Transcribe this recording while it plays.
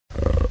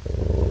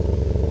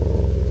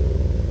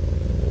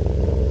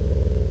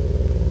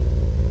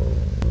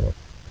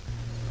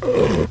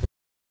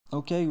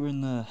Okay, we're in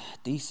the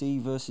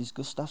DC versus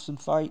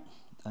Gustafsson fight.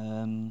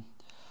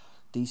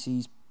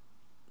 DC's,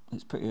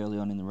 it's pretty early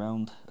on in the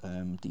round.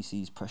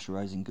 DC's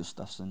pressurising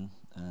Gustafsson,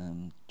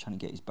 trying to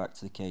get his back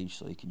to the cage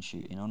so he can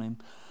shoot in on him.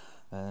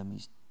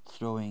 He's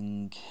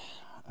throwing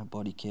a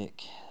body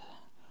kick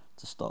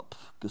to stop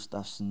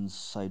Gustafsson's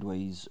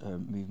sideways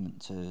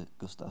movement to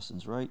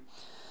Gustafsson's right,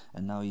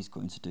 and now he's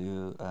going to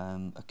do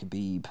a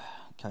Khabib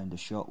kind of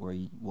shot where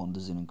he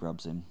wanders in and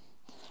grabs him.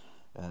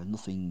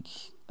 Nothing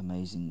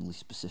amazingly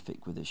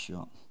specific with this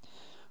shot.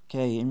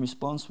 Okay, in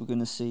response we're going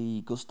to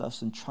see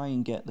Gustafsson try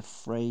and get the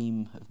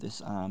frame of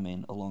this arm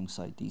in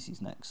alongside DC's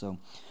neck. So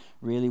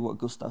really what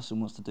Gustafsson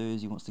wants to do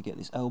is he wants to get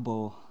this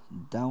elbow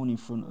down in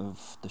front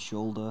of the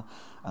shoulder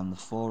and the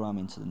forearm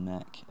into the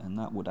neck, and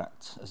that would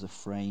act as a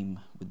frame,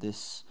 with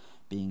this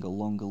being a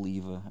longer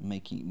lever and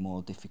making it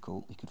more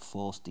difficult. He could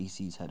force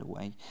DC's head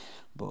away,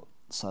 but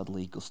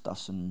sadly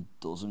Gustafsson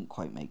doesn't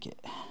quite make it.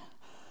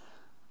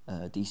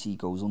 DC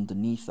goes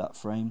underneath that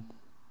frame,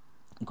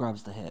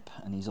 grabs the hip,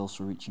 and he's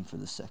also reaching for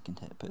the second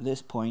hip. At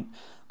this point,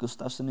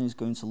 Gustafsson is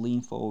going to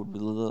lean forward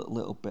with a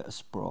little bit of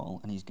sprawl,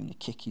 and he's going to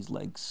kick his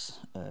legs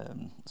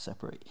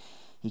separate.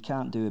 He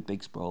can't do a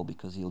big sprawl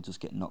because he'll just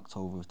get knocked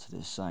over to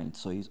this side,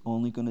 so he's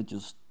only going to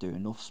just do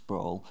enough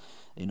sprawl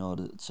in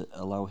order to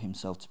allow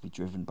himself to be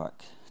driven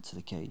back to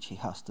the cage. He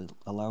has to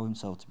allow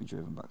himself to be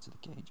driven back to the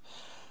cage.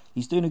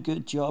 He's doing a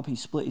good job. He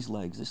split his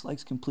legs. This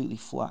leg's completely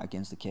flat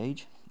against the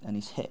cage, and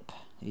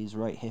his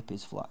right hip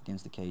is flat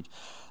against the cage.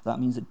 That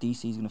means that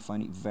DC is going to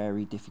find it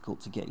very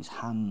difficult to get his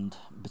hand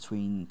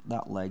between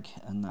that leg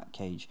and that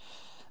cage.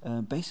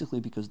 Basically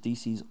because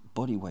DC's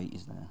body weight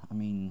is there. I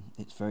mean,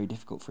 it's very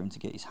difficult for him to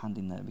get his hand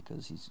in there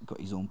because he's got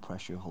his own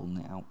pressure holding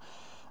it out.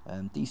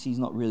 DC's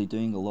not really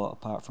doing a lot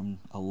apart from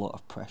a lot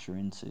of pressure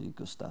into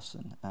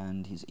Gustafsson,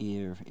 and his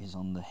ear is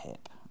on the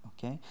hip.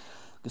 Okay,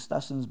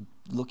 Gustafsson's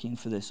looking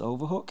for this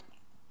overhook,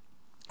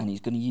 and he's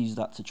going to use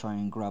that to try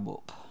and grab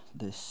up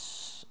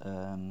this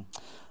arm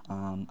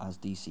as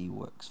DC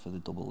works for the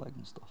double leg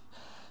and stuff.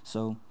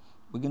 So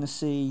we're going to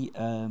see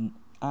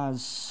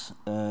as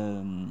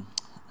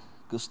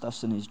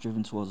Gustafsson is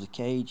driven towards the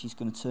cage, he's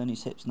going to turn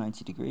his hips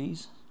 90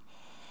 degrees,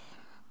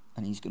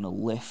 and he's going to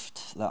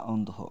lift that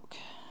underhook.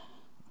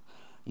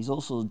 He's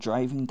also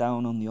driving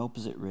down on the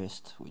opposite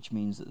wrist, which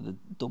means that the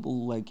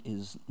double leg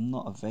is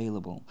not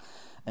available.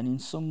 And in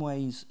some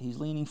ways, he's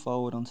leaning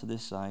forward onto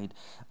this side,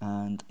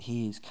 and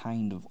he is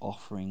kind of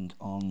offering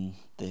on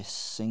this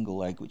single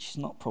leg, which is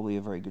not probably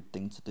a very good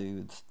thing to do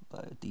with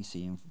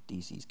DC and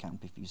DC's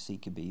camp. If you see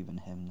Khabib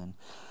and him, then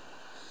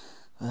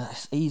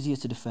it's easier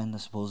to defend, I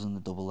suppose, than the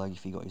double leg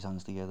if he got his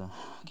hands together.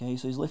 Okay,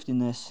 so he's lifting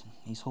this,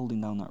 he's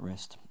holding down that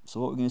wrist. So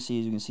what we're going to see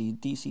is we're going to see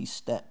DC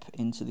step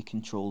into the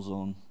control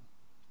zone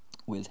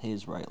with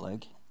his right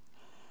leg.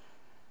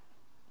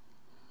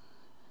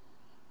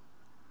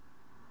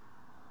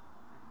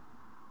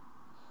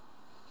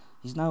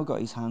 He's now got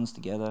his hands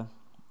together.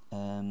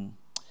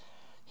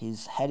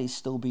 His head is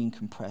still being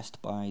compressed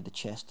by the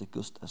chest of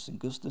Gustafsson.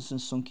 Gustafsson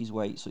sunk his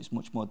weight, so it's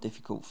much more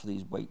difficult for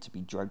his weight to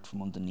be dragged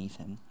from underneath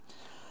him.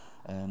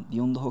 The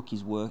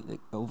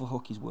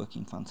overhook is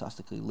working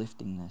fantastically,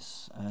 lifting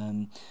this.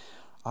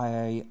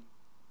 I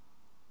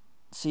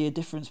see a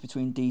difference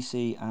between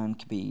DC and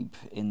Khabib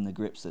in the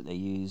grips that they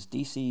use.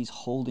 DC's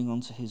holding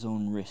onto his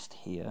own wrist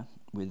here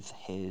with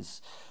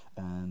his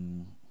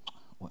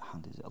what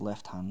hand is it?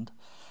 Left hand,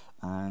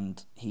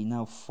 and he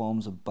now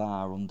forms a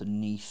bar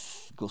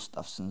underneath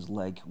Gustafsson's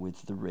leg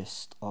with the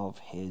wrist of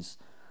his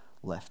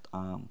left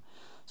arm.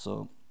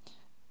 So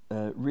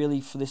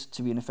really, for this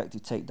to be an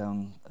effective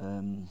takedown,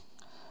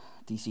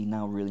 DC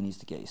now really needs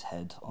to get his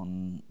head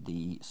on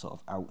the sort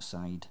of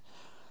outside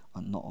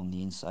and not on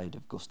the inside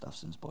of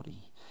Gustafsson's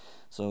body.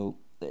 So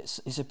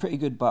it's a pretty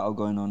good battle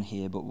going on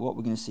here, but what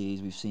we're going to see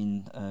is we've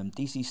seen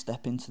DC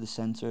step into the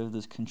center of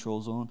this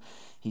control zone.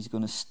 He's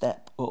going to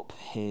step up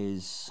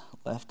his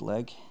left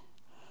leg,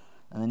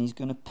 and then he's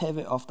going to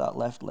pivot off that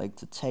left leg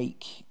to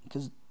take,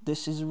 because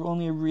this is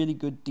only a really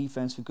good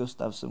defense for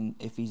Gustafsson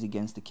if he's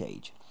against the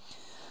cage.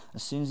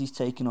 As soon as he's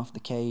taken off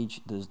the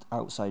cage, there's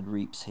outside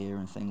reaps here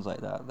and things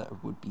like that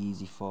that would be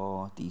easy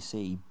for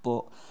DC.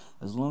 But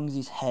as long as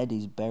his head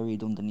is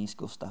buried underneath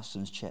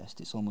Gustafsson's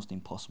chest, it's almost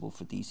impossible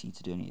for DC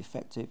to do any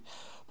effective.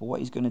 But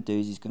what he's going to do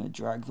is he's going to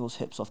drag those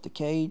hips off the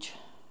cage,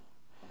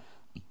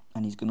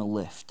 and he's going to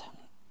lift.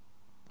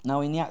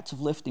 Now, in the act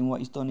of lifting, what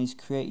he's done is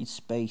created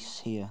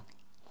space here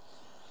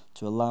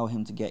to allow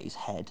him to get his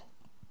head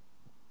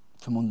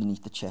from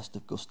underneath the chest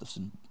of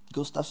Gustafsson.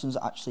 Gustafsson's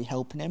actually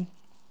helping him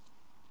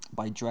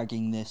by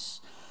dragging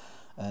this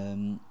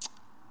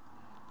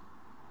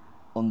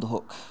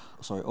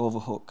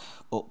overhook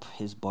up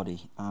his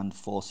body and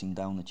forcing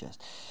down the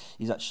chest.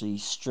 He's actually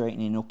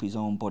straightening up his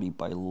own body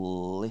by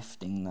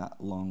lifting that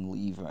long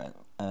lever.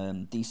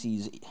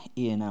 DC's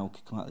ear now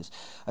could come out of this.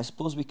 I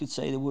suppose we could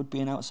say there would be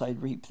an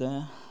outside reap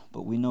there,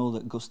 but we know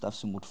that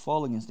Gustafsson would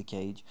fall against the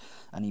cage,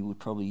 and he would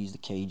probably use the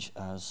cage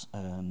as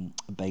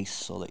a base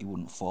so that he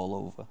wouldn't fall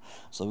over.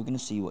 So we're going to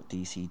see what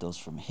DC does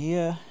from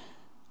here.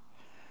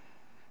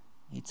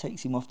 He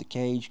takes him off the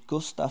cage.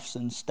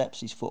 Gustafsson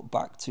steps his foot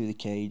back to the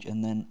cage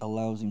and then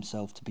allows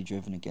himself to be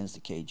driven against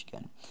the cage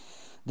again.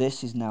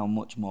 This is now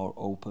much more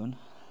open.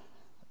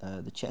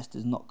 The chest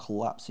is not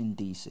collapsing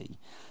DC.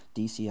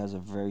 DC has a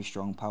very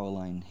strong power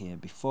line here.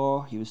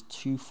 Before, he was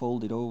too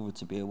folded over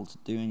to be able to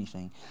do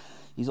anything.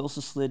 He's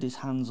also slid his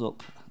hands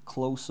up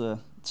closer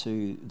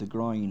to the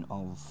groin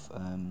of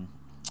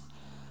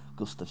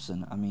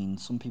Gustafsson. I mean,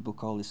 some people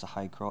call this a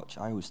high crotch.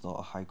 I always thought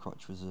a high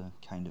crotch was a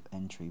kind of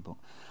entry, but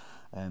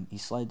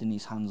he's sliding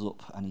his hands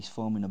up and he's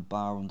forming a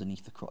bar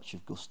underneath the crotch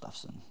of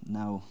Gustafsson.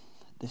 Now,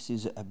 this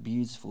is a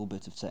beautiful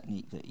bit of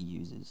technique that he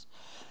uses.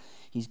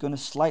 He's going to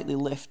slightly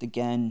lift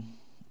again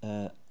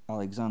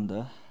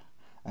Alexander,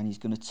 and he's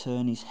going to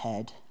turn his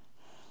head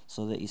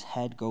so that his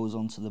head goes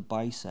onto the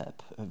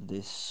bicep of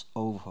this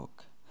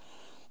overhook.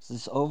 So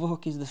this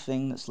overhook is the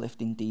thing that's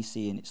lifting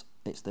DC, and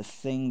it's the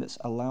thing that's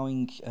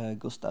allowing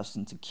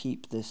Gustafsson to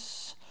keep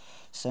this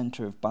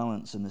center of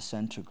balance and the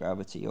center of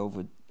gravity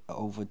over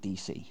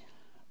DC.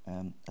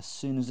 As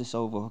soon as this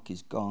overhook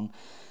is gone,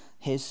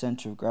 his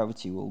center of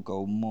gravity will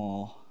go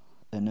more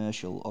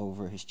inertial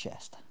over his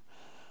chest.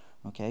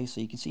 Okay, so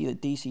you can see that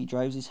DC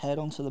drives his head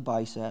onto the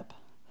bicep.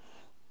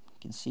 You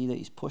can see that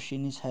he's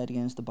pushing his head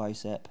against the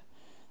bicep,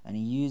 and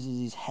he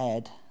uses his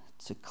head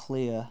to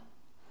clear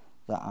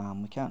that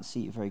arm. We can't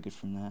see it very good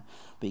from there,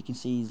 but you can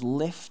see he's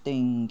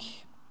lifting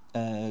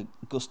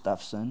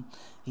Gustafsson.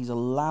 He's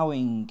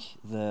allowing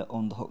the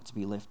underhook to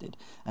be lifted,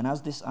 and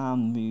as this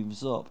arm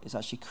moves up, it's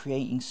actually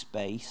creating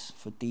space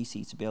for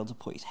DC to be able to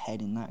put his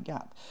head in that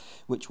gap,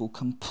 which will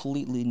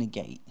completely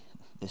negate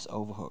this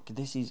overhook.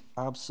 This is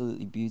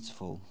absolutely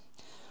beautiful.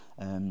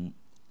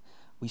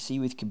 We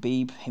see with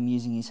Khabib him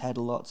using his head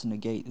a lot to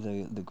negate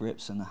the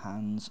grips and the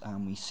hands,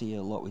 and we see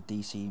a lot with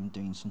DC him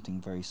doing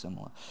something very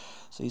similar.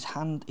 So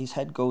his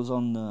head goes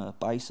on the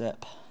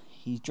bicep.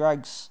 He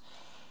drags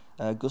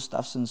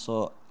Gustafsson,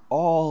 so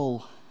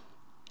all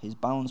his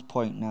balance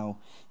point now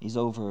is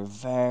over a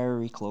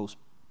very close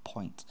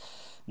point.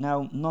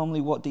 Now,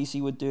 normally what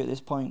DC would do at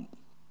this point,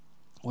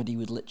 he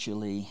would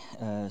literally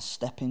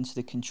step into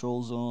the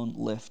control zone,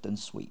 lift and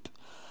sweep.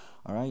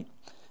 All right.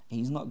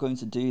 He's not going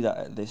to do that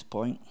at this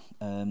point.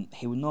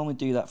 He would normally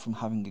do that from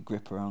having a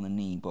grip around the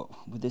knee, but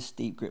with this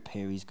deep grip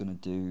here, he's going to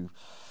do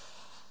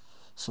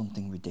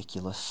something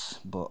ridiculous.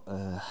 But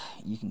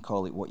you can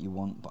call it what you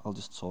want, but I'll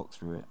just talk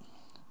through it.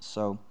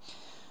 So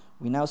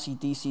we now see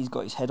DC's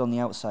got his head on the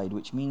outside,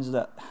 which means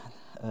that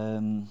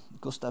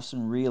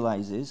Gustafsson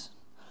realizes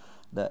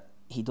that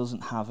he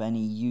doesn't have any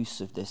use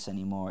of this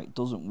anymore. It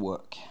doesn't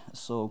work.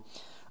 So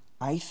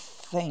I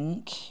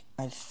think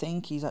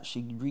he's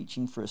actually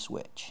reaching for a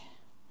switch.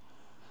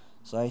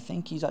 So I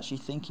think he's actually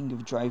thinking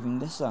of driving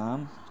this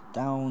arm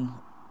down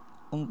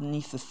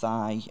underneath the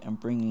thigh and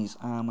bringing his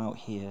arm out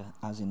here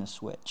as in a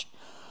switch.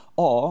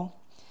 Or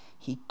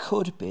he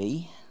could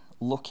be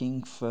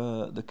looking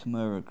for the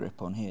Cormier grip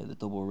on here, the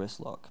double wrist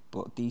lock,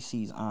 but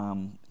DC's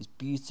arm is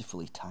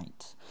beautifully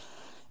tight.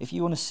 If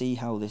you want to see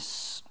how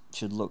this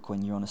should look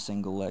when you're on a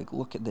single leg,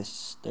 look at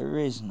this. There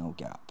is no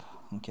gap,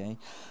 okay?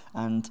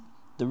 And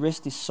the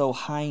wrist is so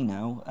high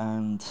now,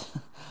 and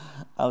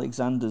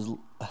Alexander's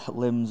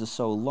limbs are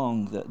so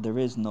long that there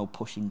is no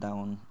pushing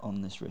down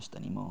on this wrist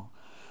anymore.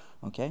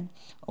 Okay.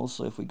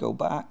 Also, if we go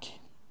back,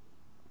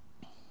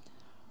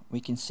 we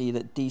can see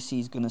that DC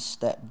is going to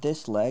step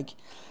this leg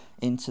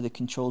into the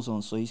control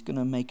zone. So he's going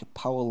to make a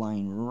power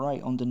line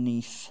right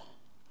underneath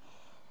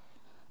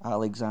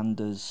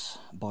Alexander's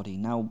body.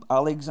 Now,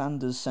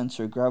 Alexander's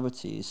center of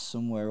gravity is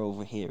somewhere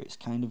over here. It's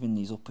kind of in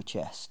his upper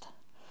chest.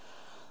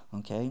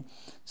 Okay,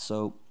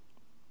 so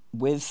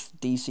with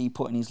DC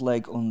putting his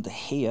leg under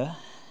here,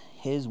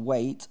 his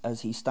weight as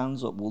he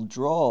stands up will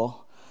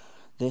draw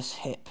this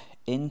hip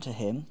into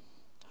him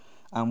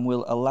and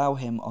will allow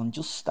him, on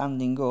just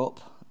standing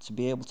up, to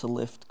be able to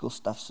lift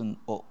Gustafsson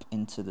up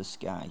into the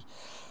sky.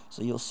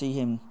 So you'll see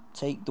him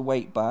take the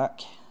weight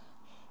back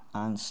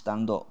and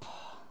stand up,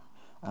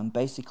 and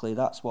basically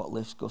that's what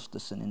lifts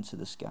Gustafsson into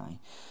the sky.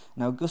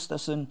 Now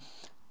Gustafsson,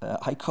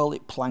 I call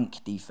it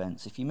plank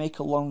defense. If you make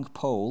a long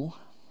pole,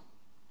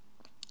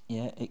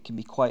 yeah, it can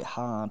be quite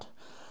hard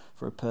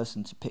for a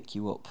person to pick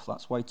you up.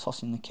 That's why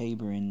tossing the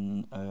caber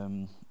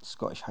in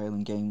Scottish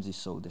Highland Games is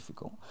so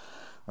difficult.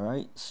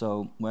 Alright,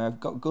 so where I've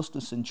got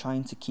Gustafsson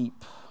trying to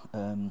keep,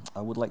 I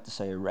would like to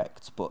say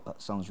erect, but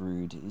that sounds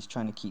rude. He's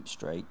trying to keep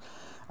straight.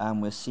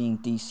 And we're seeing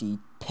DC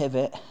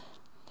pivot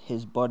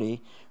his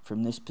body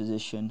from this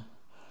position,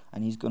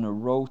 and he's going to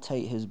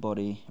rotate his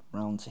body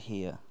round to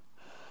here.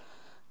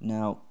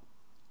 Now,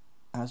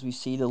 as we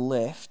see the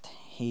lift,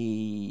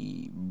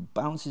 he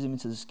bounces him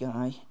into the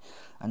sky,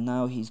 and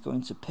now he's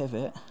going to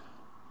pivot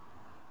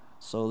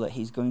so that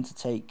he's going to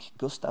take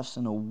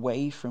Gustafsson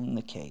away from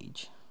the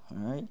cage.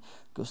 Alright,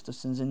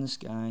 Gustafsson's in the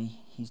sky,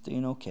 he's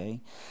doing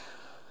okay.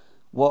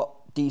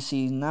 What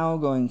DC is now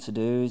going to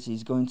do is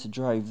he's going to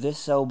drive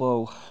this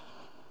elbow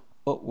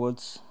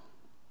upwards,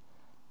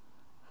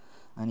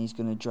 and he's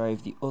going to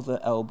drive the other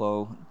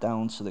elbow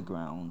down to the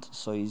ground.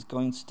 So he's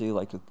going to do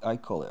like I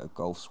call it a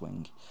golf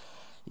swing.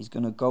 He's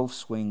going to golf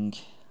swing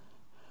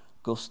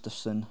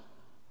Gustafsson,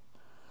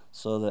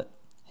 so that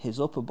his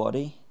upper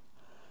body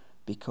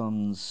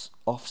becomes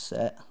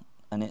offset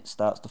and it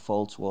starts to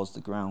fall towards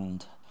the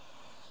ground.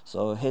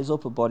 So his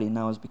upper body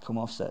now has become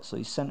offset, so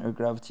his centre of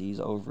gravity is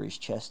over his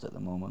chest at the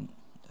moment.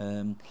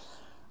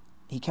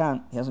 He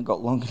hasn't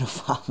got long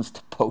enough arms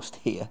to post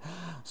here,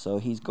 so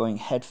he's going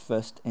head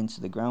first into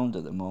the ground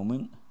at the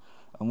moment.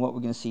 And what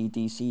we're going to see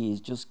DC is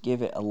just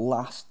give it a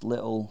last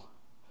little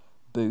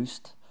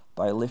boost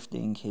by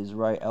lifting his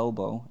right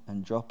elbow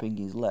and dropping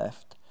his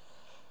left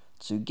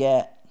to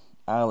get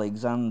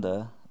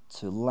Alexander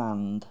to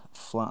land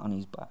flat on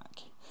his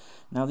back.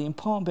 Now the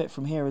important bit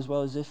from here as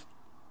well is if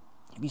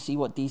you see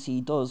what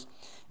DC does,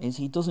 is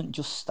he doesn't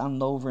just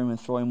stand over him and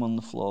throw him on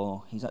the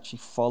floor. He's actually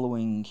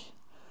following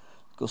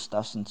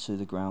Gustafsson to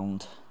the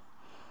ground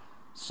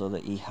so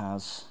that he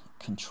has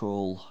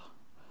control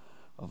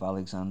of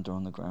Alexander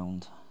on the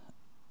ground.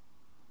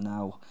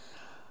 Now,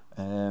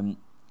 there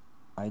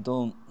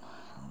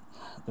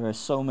are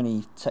so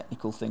many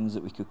technical things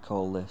that we could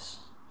call this.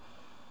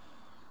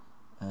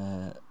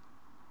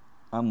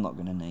 I'm not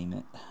going to name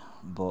it,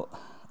 but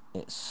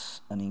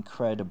it's an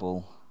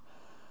incredible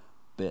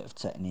bit of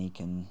technique,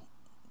 and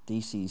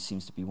DC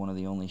seems to be one of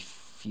the only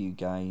few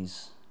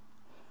guys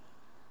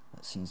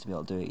that seems to be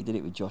able to do it. He did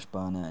it with Josh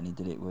Barnett and he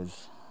did it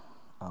with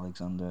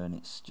Alexander, and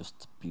it's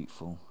just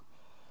beautiful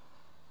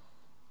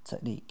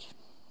technique.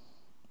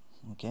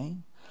 Okay,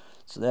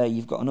 so there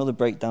you've got another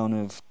breakdown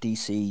of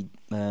DC.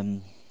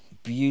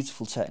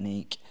 Beautiful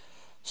technique,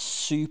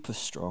 super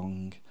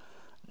strong.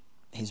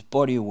 His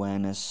body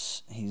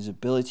awareness, his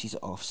ability to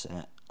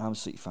offset,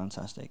 absolutely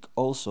fantastic.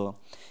 Also,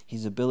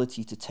 his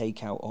ability to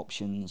take out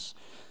options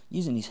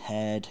using his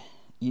head,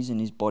 using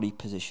his body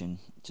position,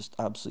 just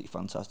absolutely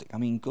fantastic. I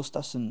mean,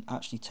 Gustafsson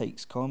actually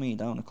takes Cormier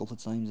down a couple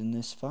of times in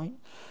this fight,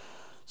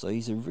 so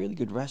he's a really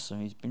good wrestler.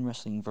 He's been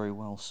wrestling very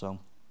well, so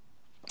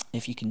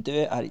if you can do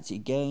it, add it to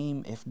your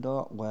game. If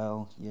not,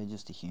 well, you're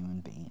just a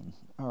human being.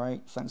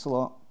 Alright, thanks a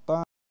lot.